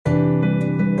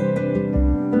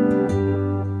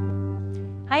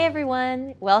Hi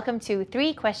everyone! Welcome to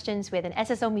 3 Questions with an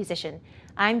SSO Musician.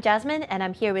 I'm Jasmine and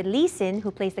I'm here with Lee Sin, who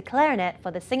plays the clarinet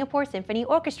for the Singapore Symphony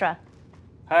Orchestra.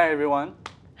 Hi everyone!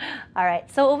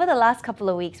 Alright, so over the last couple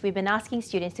of weeks, we've been asking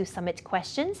students to submit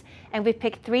questions, and we've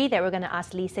picked 3 that we're going to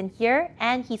ask Lee Sin here,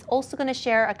 and he's also going to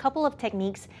share a couple of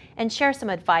techniques and share some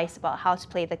advice about how to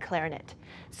play the clarinet.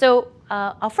 So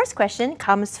our first question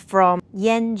comes from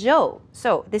Yan Zhou.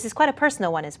 So this is quite a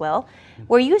personal one as well.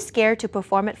 Were you scared to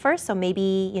perform at first? So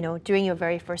maybe, during your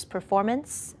very first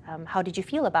performance, how did you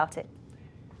feel about it?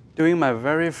 During my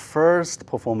very first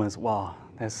performance, wow,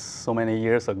 that's so many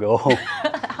years ago.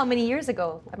 How many years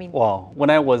ago? I mean, wow, when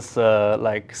I was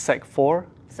like Sec 4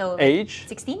 so age.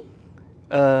 16?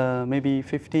 Maybe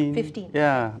 15. 15.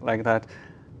 Yeah, like that.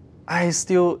 I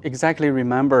still exactly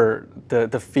remember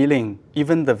the feeling,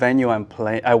 even the venue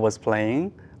I was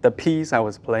playing, the piece I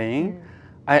was playing.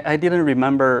 I didn't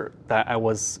remember that I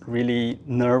was really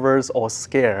nervous or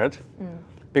scared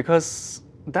because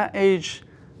that age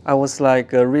I was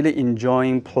like really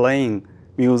enjoying playing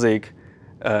music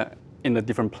in the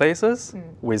different places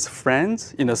with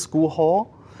friends in the school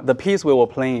hall. The piece we were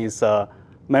playing is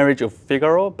Marriage of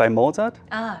Figaro by Mozart.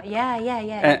 Ah, yeah.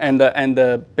 And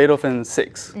the Beethoven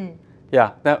 6.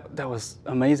 Yeah, that was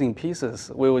amazing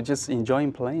pieces. We were just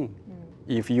enjoying playing.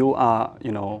 If you are,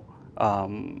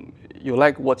 you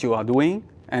like what you are doing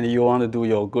and you want to do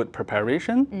your good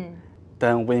preparation,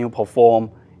 then when you perform,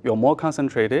 you're more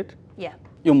concentrated. Yeah.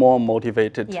 You're more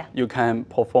motivated. Yeah. You can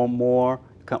perform more.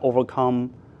 You can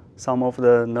overcome some of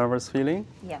the nervous feeling.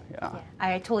 Yeah.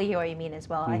 I totally hear what you mean as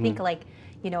well. I think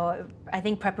I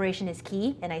think preparation is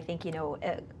key, and I think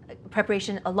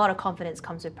preparation. A lot of confidence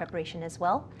comes with preparation as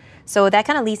well. So that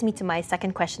kind of leads me to my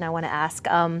second question I want to ask.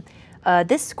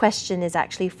 This question is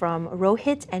actually from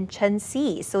Rohit and Chen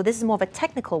Si. So this is more of a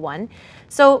technical one.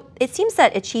 So it seems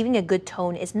that achieving a good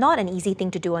tone is not an easy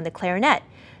thing to do on the clarinet.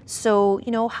 So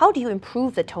how do you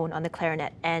improve the tone on the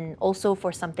clarinet, and also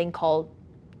for something called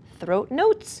throat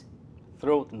notes?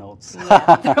 Throat notes.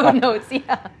 Yeah, throat notes,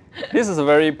 yeah. This is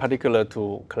very particular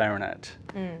to clarinet.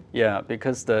 Yeah,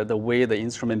 because the way the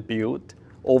instrument built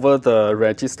over the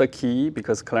register key,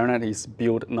 because clarinet is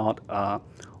built not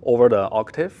over the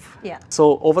octave. Yeah.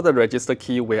 So over the register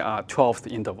key, we are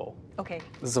 12th interval. Okay.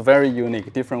 This is very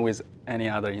unique, different with any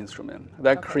other instrument.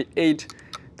 That create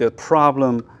the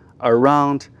problem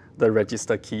around the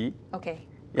register key. Okay.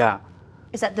 Yeah.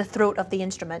 Is that the throat of the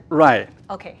instrument? Right.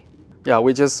 Okay. Yeah,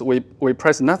 we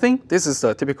press nothing. This is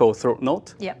the typical throat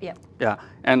note. Yep. Yeah,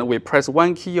 and we press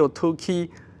 1 key or 2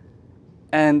 key,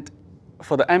 and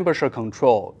for the embouchure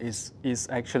control is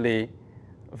actually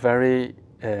very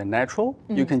natural.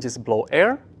 You can just blow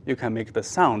air. You can make the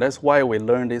sound. That's why we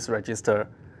learn this register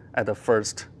at the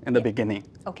first in the beginning.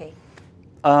 Okay.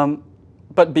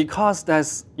 But because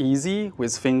that's easy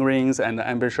with fingerings and the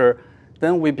embouchure,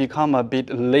 then we become a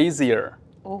bit lazier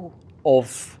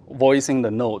of voicing the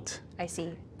note. I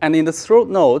see. And in the throat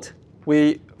note,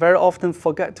 we very often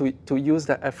forget to use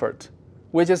that effort.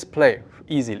 We just play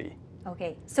easily.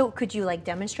 Okay, so could you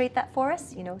demonstrate that for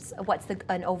us? What's a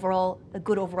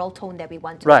good overall tone that we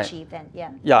want to achieve then? Yeah.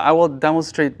 Yeah, I will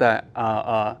demonstrate that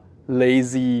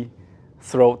lazy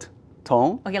throat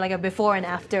tone. Okay, like a before and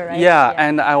after, right? Yeah,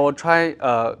 and I will try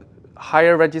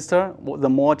higher register, the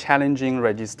more challenging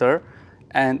register,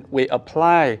 and we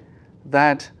apply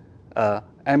that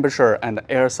embouchure and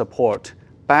air support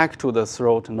back to the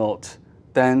throat note.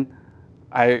 Then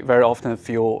I very often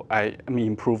feel I am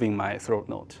improving my throat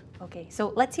note. Okay,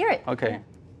 so let's hear it. Okay. Yeah.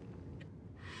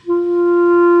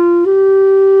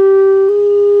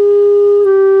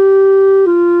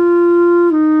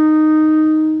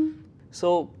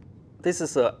 So this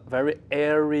is a very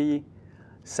airy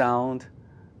sound,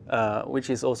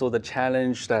 which is also the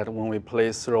challenge that when we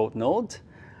play throat note,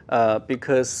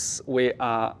 because we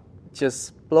are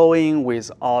just blowing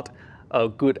without a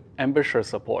good embouchure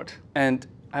support. And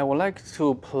I would like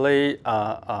to play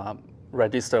a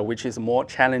register which is more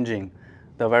challenging.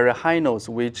 The very high notes,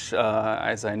 which,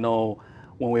 as I know,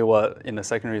 when we were in the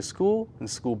secondary school, in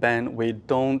school band, we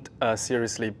don't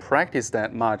seriously practice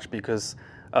that much because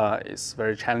it's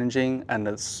very challenging and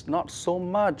it's not so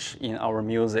much in our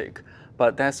music.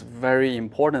 But that's very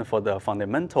important for the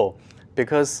fundamental,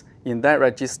 because in that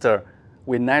register,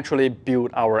 we naturally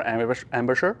build our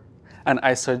embouchure. And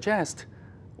I suggest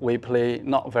we play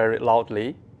not very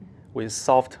loudly, with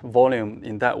soft volume.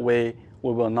 In that way,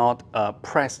 we will not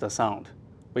press the sound.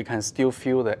 We can still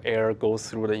feel the air go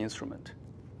through the instrument.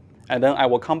 And then I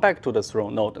will come back to the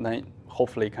throat note, and then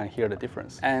hopefully you can hear the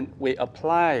difference. And we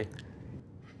apply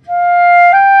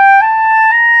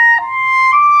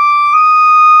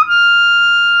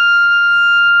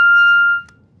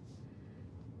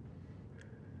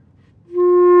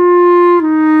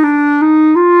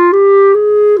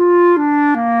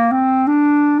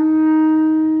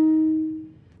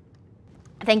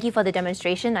thank you for the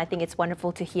demonstration. I think it's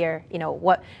wonderful to hear,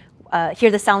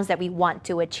 hear the sounds that we want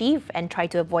to achieve and try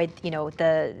to avoid,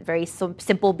 the very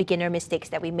simple beginner mistakes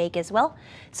that we make as well.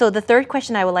 So the third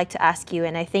question I would like to ask you,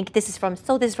 and I think this is from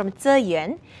Zhe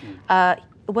Yuan,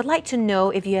 would like to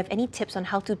know if you have any tips on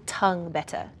how to tongue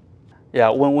better. Yeah,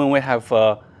 when we have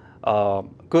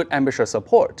good embouchure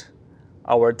support,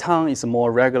 our tongue is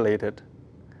more regulated.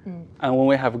 And when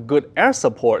we have good air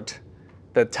support,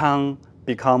 the tongue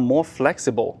becomes more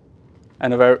flexible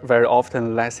and very, very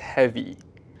often less heavy.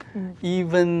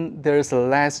 Even there's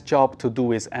less job to do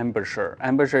with embouchure.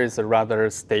 Embouchure is rather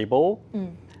stable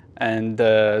and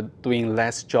doing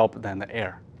less job than the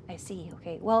air. I see.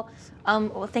 Okay. Well,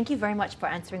 thank you very much for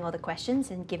answering all the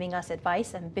questions and giving us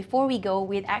advice. And before we go,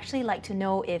 we'd actually like to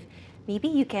know if maybe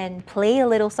you can play a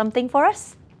little something for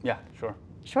us. Yeah, sure.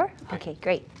 Sure? Okay,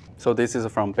 great. So this is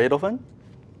from Beethoven.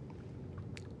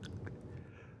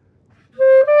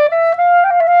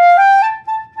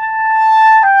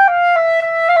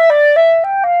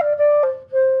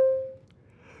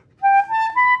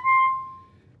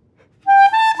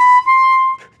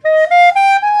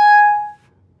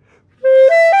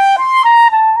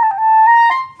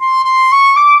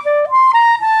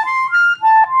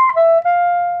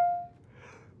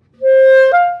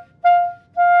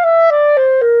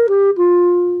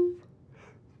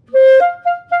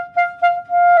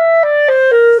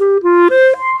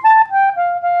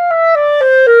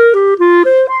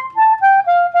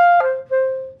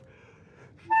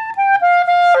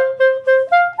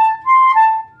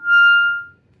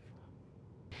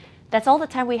 That's all the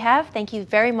time we have. Thank you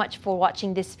very much for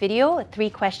watching this video, 3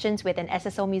 questions with an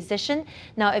SSO musician.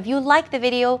 Now, if you like the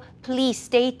video, please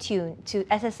stay tuned to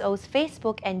SSO's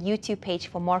Facebook and YouTube page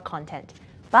for more content.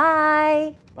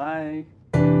 Bye! Bye!